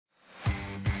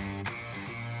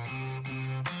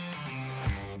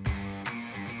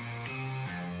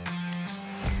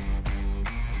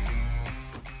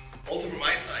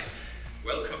my side,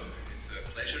 welcome. It's a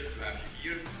pleasure to have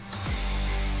you here.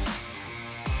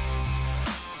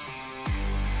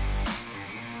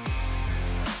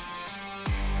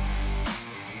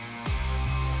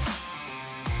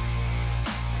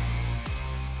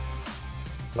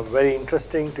 Very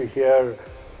interesting to hear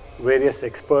various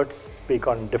experts speak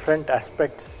on different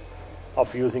aspects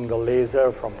of using the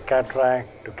laser, from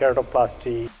cataract to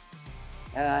keratoplasty.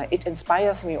 It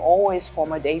inspires me always for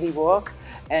my daily work,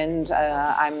 and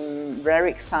I'm very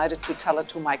excited to tell it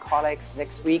to my colleagues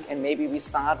next week, and maybe we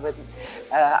start with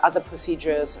other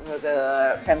procedures with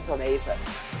the femto laser.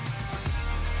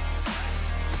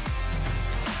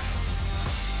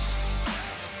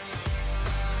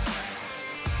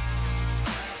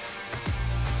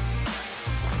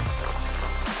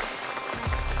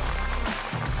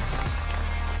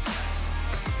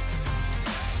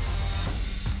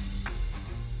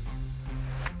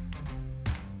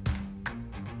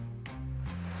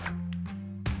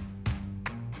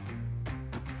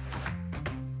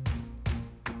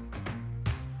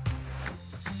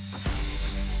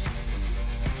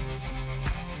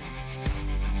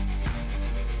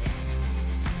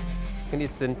 And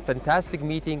it's a fantastic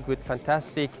meeting with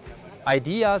fantastic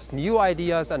ideas, new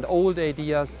ideas and old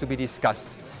ideas to be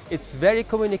discussed. It's very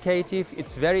communicative,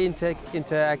 it's very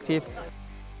interactive.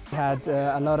 We had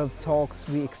a lot of talks,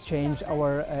 we exchanged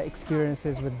our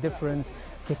experiences with different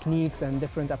techniques and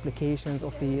different applications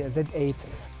of the Z8.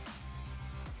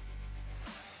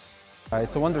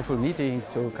 It's a wonderful meeting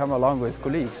to come along with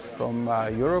colleagues from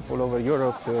Europe, all over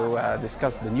Europe, to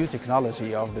discuss the new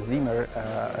technology of the Ziemer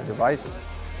devices.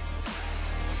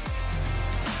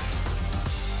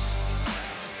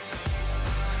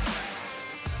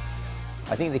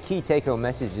 I think the key take-home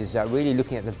message is really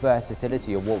looking at the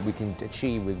versatility of what we can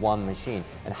achieve with one machine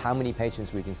and how many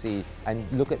patients we can see, and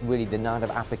look at really the amount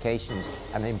of applications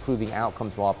and improving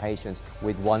outcomes for our patients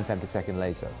with one femtosecond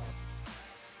laser.